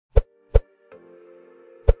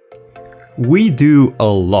We do a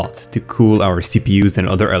lot to cool our CPUs and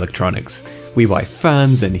other electronics. We buy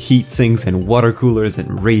fans and heat sinks and water coolers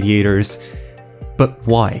and radiators. But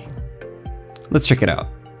why? Let's check it out.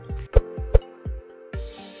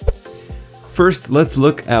 First, let's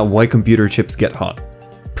look at why computer chips get hot.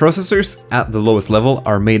 Processors at the lowest level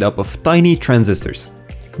are made up of tiny transistors.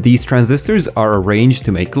 These transistors are arranged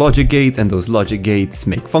to make logic gates, and those logic gates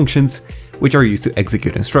make functions, which are used to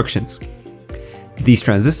execute instructions. These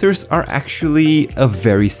transistors are actually a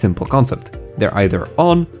very simple concept. They're either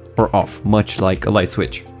on or off, much like a light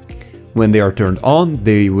switch. When they are turned on,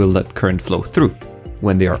 they will let current flow through.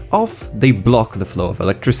 When they are off, they block the flow of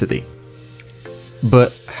electricity.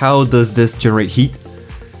 But how does this generate heat?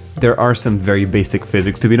 There are some very basic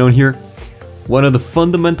physics to be known here. One of the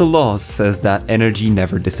fundamental laws says that energy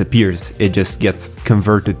never disappears, it just gets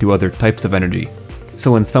converted to other types of energy.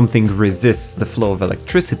 So when something resists the flow of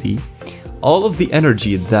electricity, all of the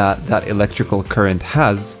energy that electrical current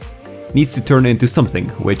has needs to turn into something,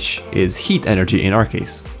 which is heat energy in our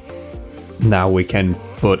case. Now we can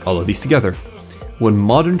put all of these together. When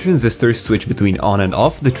modern transistors switch between on and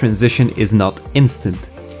off, the transition is not instant.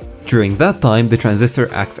 During that time, the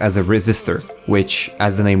transistor acts as a resistor, which,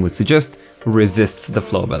 as the name would suggest, resists the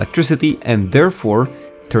flow of electricity and therefore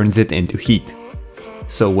turns it into heat.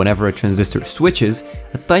 So whenever a transistor switches,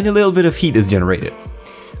 a tiny little bit of heat is generated.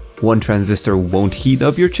 One transistor won't heat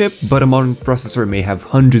up your chip, but a modern processor may have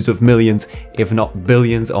hundreds of millions, if not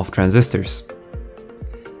billions, of transistors.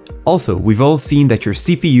 Also, we've all seen that your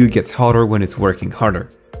CPU gets hotter when it's working harder.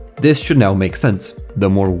 This should now make sense. The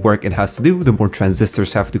more work it has to do, the more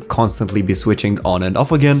transistors have to constantly be switching on and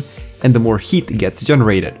off again, and the more heat gets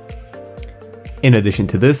generated. In addition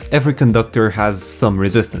to this, every conductor has some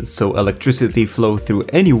resistance, so electricity flow through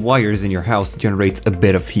any wires in your house generates a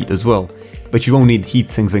bit of heat as well. But you won't need heat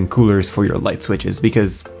sinks and coolers for your light switches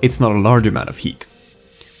because it's not a large amount of heat.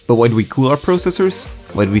 But why do we cool our processors?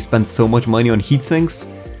 Why do we spend so much money on heat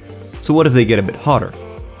sinks? So what if they get a bit hotter?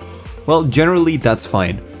 Well, generally that's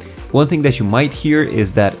fine. One thing that you might hear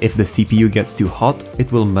is that if the CPU gets too hot,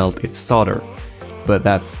 it will melt its solder. But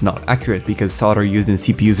that's not accurate because solder used in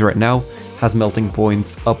CPUs right now has melting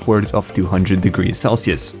points upwards of 200 degrees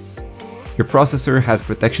Celsius. Your processor has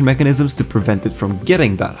protection mechanisms to prevent it from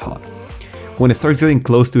getting that hot. When it starts getting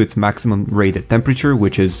close to its maximum rated temperature,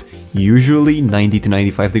 which is usually 90 to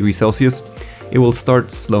 95 degrees Celsius, it will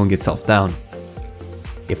start slowing itself down.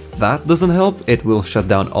 If that doesn't help, it will shut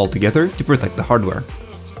down altogether to protect the hardware.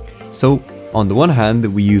 So, on the one hand,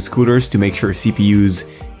 we use coolers to make sure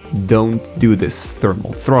CPUs don't do this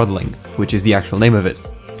thermal throttling, which is the actual name of it,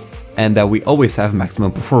 and that we always have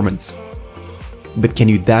maximum performance. But can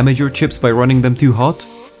you damage your chips by running them too hot?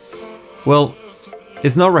 Well,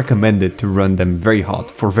 it's not recommended to run them very hot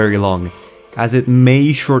for very long, as it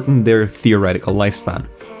may shorten their theoretical lifespan.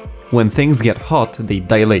 When things get hot, they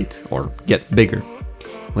dilate, or get bigger.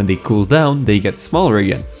 When they cool down, they get smaller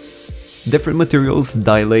again. Different materials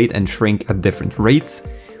dilate and shrink at different rates,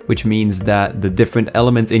 which means that the different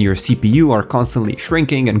elements in your CPU are constantly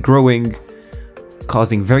shrinking and growing,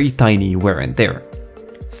 causing very tiny wear and tear.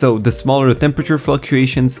 So the smaller the temperature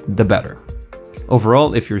fluctuations, the better.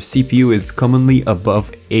 Overall, if your CPU is commonly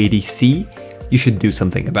above 80°C, you should do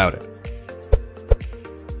something about it.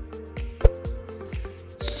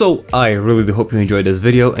 So I really do hope you enjoyed this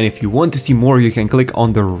video, and if you want to see more, you can click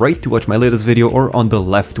on the right to watch my latest video or on the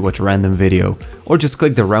left to watch a random video, or just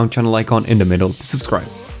click the round channel icon in the middle to subscribe.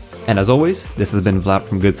 And as always, this has been Vlad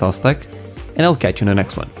from Good Sauce Tech, and I'll catch you in the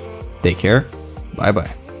next one. Take care, bye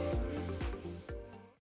bye.